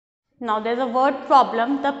Now there's a word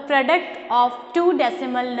problem. The product of two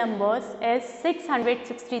decimal numbers is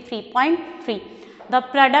 663.3. The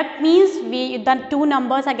product means the two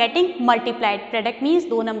numbers are getting multiplied. Product means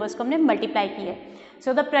दो numbers को हमने multiply किया. So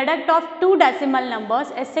the product of two decimal numbers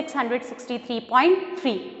is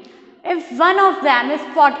 663.3. If one of them is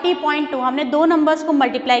 40.2, हमने दो numbers को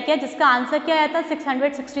multiply किया जिसका answer क्या आया था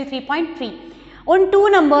 663.3. उन two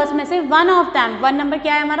numbers में से one of them, one number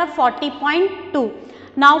क्या है हमारा 40.2.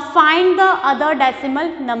 Now find the other decimal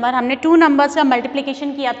number. हमने टू नंबर्स का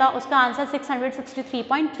मल्टीप्लिकेशन किया था, उसका आंसर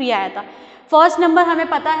 663.3 आया था. फर्स्ट नंबर हमें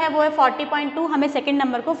पता है वो है 40.2, हमें सेकंड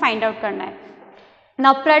नंबर को फाइंड आउट करना है.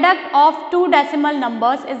 Now product of to decimal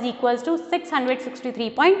numbers is equals to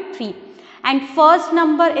 663.3 and first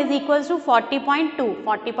number is equals to 40.2.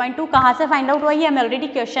 40.2 कहाँ से फाइंड आउट हुआ है हमें ऑलरेडी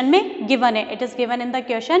क्वेश्चन में गिवन है. It is given in the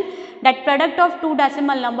question that product of to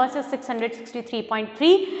decimal numbers is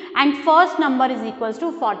 663.3 and first number is equals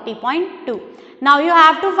to 40.2. Now you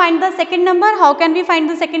have to find the second number. How can we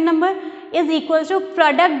find the second number? Is equals to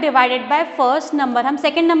product divided by first number. हम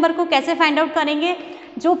second number को कैसे find out करेंगे?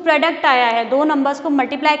 जो product आया है दो numbers को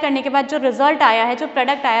multiply करने के बाद जो रिजल्ट आया है, जो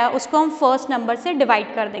प्रोडक्ट आया है उसको हम फर्स्ट नंबर से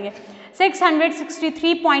डिवाइड कर देंगे.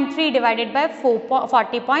 663.3 divided by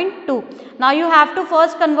 40.2. Now you have to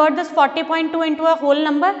first convert this 40.2 into a whole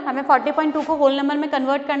number. हमें 40.2 को whole number में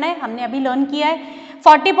convert करना है. हमने अभी learn किया है.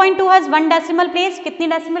 40.2 has one decimal place. कितनी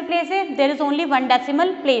decimal place है? There is only one decimal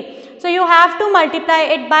place. So you have to multiply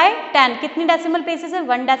it by 10. कितनी decimal places है?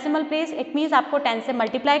 One decimal place. It means आपको 10 से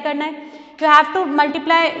multiply करना है. You have to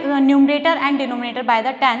multiply numerator and denominator by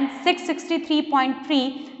the 10.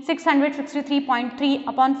 663.3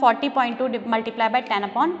 upon 40.2 multiply by 10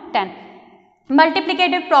 upon 10.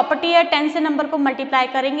 Multiplicative property है, 10 से number को multiply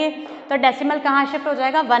करेंगे तो डेसिमल कहाँ शिफ्ट हो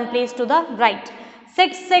जाएगा? One place to the right.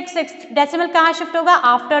 666 decimal कहाँ शिफ्ट होगा?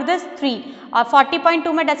 After this 3. और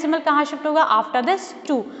 40.2 में डेसिमल कहाँ शिफ्ट होगा? After this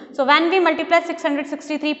 2. So when we multiply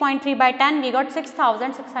 663.3 by 10 we got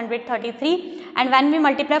 6633 and when we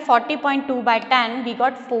multiply 40.2 by 10 we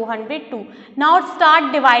got 402. Now start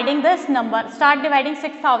dividing this number. Start dividing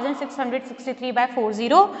 6663 by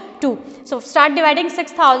 402. So start dividing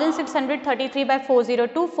 6633 by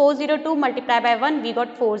 402. 402 multiplied by 1 we got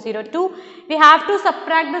 402. We have to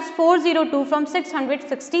subtract this 402 from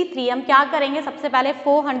 663. हम क्या करेंगे? सबसे पहले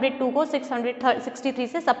 402 को 663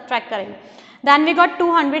 से subtract करेंगे. Then we got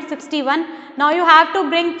 261. Now you have to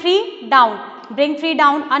bring 3 down. Bring 3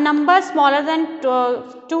 down. A number smaller than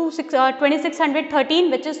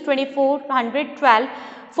 2613, which is 2412.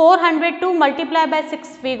 402 multiplied by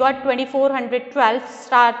 6, we got 2412.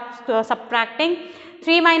 Start subtracting.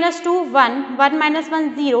 3 minus 2, 1. 1 minus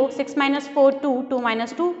 1, 0. 6 minus 4, 2. 2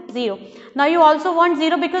 minus 2, 0. Now you also want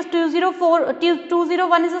 0 because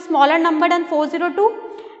 201 is a smaller number than 402.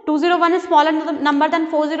 201 is smaller number than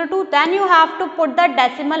 402. Then you have to put the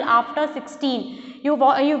decimal after 16.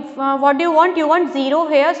 What do you want? You want 0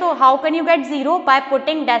 here. So how can you get 0? By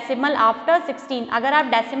putting decimal after 16. अगर आप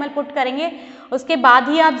decimal put करेंगे उसके बाद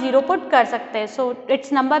ही आप 0 put कर सकते हैं. So its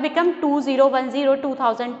number become 2010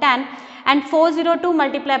 2010 and 402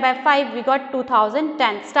 multiplied by 5 we got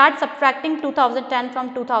 2010. Start subtracting 2010 from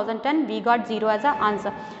 2010. We got 0 as an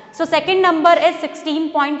answer. So second number is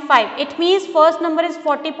 16.5. It means first number is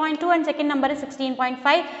 40.2 and second number is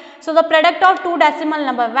 16.5. So the product of two decimal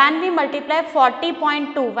number, when we multiply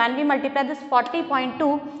 40.2, when we multiply this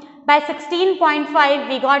 40.2 by 16.5,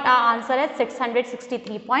 we got our answer as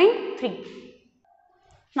 663.3.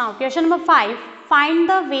 Now question number 5. Find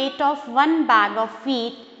the weight of one bag of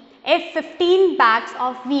wheat if 15 bags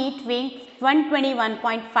of wheat weigh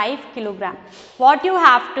 121.5 kilogram. What you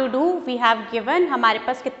have to do? We have given हमारे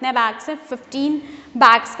पास कितने bags है? 15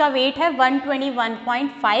 bags का wait है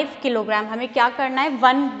 121.5 kilogram. हमें क्या करना है?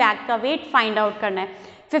 One bag का वेट फाइंड आउट करना है.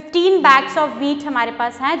 15 बैग्स ऑफ व्हीट हमारे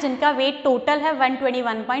पास हैं जिनका वेट टोटल है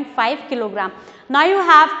 121.5 kilogram. Now you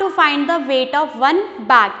have to find the weight of one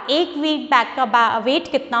bag. एक व्हीट बैग का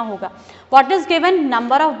वेट कितना होगा? What is given?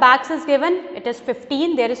 Number of bags is given. It is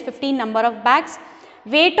 15. There is 15 number of bags.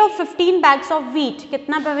 Weight of 15 bags of wheat.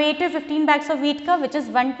 कितना weight है 15 bags of wheat का? Which is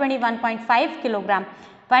 121.5 kilogram.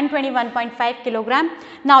 121.5 kilogram.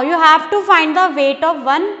 Now you have to find the weight of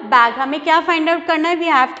one bag. हमें क्या find out करना है? We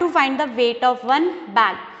have to find the weight of one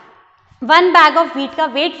bag. One bag of wheat का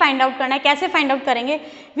weight find out करना है. कैसे find out करेंगे?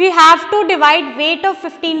 We have to divide weight of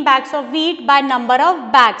 15 bags of wheat by number of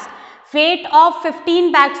bags. Weight of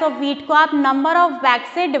 15 bags of wheat को आप number of bag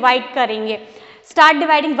से divide करेंगे. Start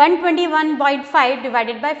dividing 121.5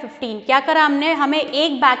 divided by 15. क्या करा हमने? हमें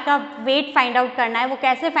एक बैग का वेट फाइंड आउट करना है. वो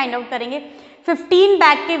कैसे फाइंड आउट करेंगे? 15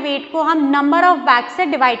 बैग के वेट को हम नंबर ऑफ बैग से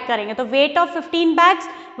डिवाइड करेंगे. तो weight of 15 bags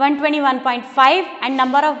 121.5 and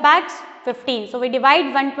number of bags 15. So we divide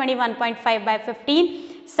 121.5 by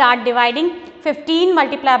 15. Start dividing. 15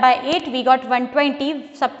 multiplied by 8, we got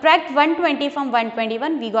 120. Subtract 120 from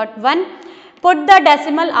 121, we got 1. Put the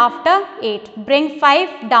decimal after 8. Bring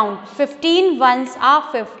 5 down. 15 ones are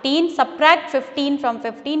 15. Subtract 15 from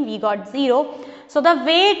 15, we got 0. So the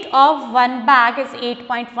weight of one bag is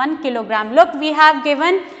 8.1 kilogram. Look, we have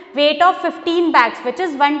given weight of 15 bags which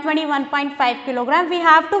is 121.5 kilogram. We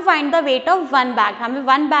have to find the weight of one bag. हमें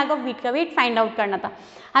one bag of wheat का weight find out करना था.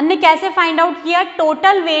 हमने कैसे find out किया?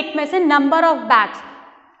 Total weight में से number of bags.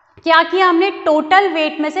 क्या किया हमने? टोटल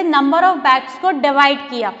वेट में से नंबर ऑफ बैग्स को डिवाइड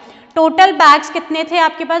किया. टोटल बैग्स कितने थे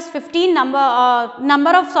आपके पास? 15.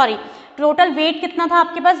 नंबर ऑफ टोटल वेट कितना था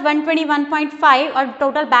आपके पास? 121.5 और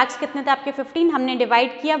टोटल बैग्स कितने थे आपके? 15. हमने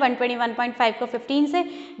डिवाइड किया 121.5 को 15 से,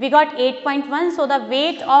 we got 8.1. So the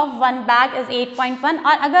weight of one bag is 8.1.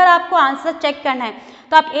 और अगर आपको आंसर चेक करना है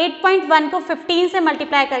तो आप 8.1 को 15 से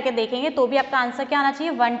मल्टीप्लाई करके देखेंगे तो भी आपका आंसर क्या आना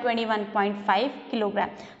चाहिए? 121.5 kilogram.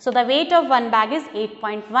 So the weight of one bag is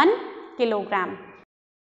 8.1 kilogram.